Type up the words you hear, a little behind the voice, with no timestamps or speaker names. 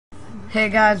Hey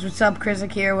guys, what's up?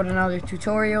 Krizik here with another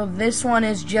tutorial. This one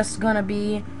is just gonna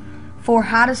be for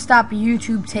how to stop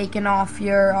YouTube taking off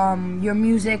your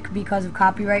music because of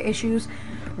copyright issues.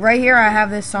 Right here I have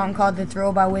this song called "The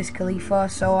Thrill" by Wiz Khalifa.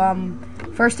 So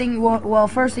first thing you want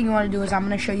to do is I'm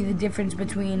gonna show you the difference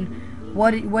between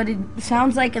what it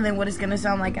sounds like and then what it's gonna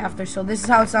sound like after. So this is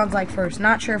how it sounds like first.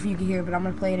 Not sure if you can hear it, but I'm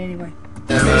gonna play it anyway.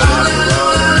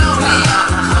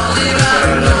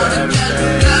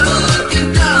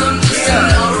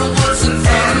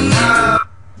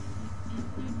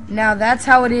 Now that's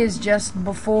how it is just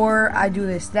before I do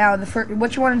this. Now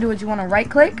what you want to do is you want to right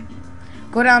click,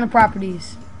 go down to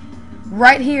properties.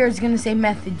 Right here is going to say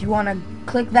method. You want to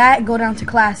click that, go down to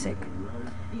classic.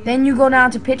 Then you go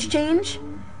down to pitch change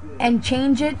and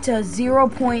change it to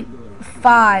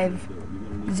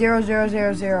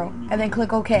 0.50000 and then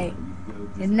click OK.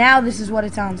 And now this is what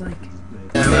it sounds like.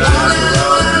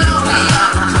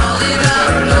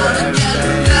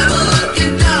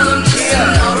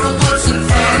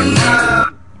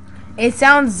 It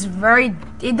sounds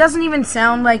it doesn't even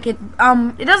sound like it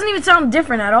doesn't even sound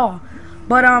different at all.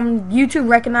 But YouTube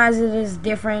recognizes it as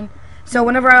different. So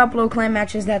whenever I upload clan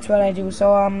matches, that's what I do.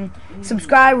 So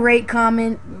subscribe, rate,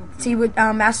 comment, see what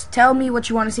tell me what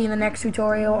you want to see in the next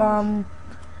tutorial.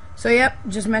 So yep,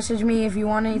 just message me if you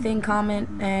want anything, comment,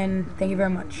 and thank you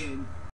very much.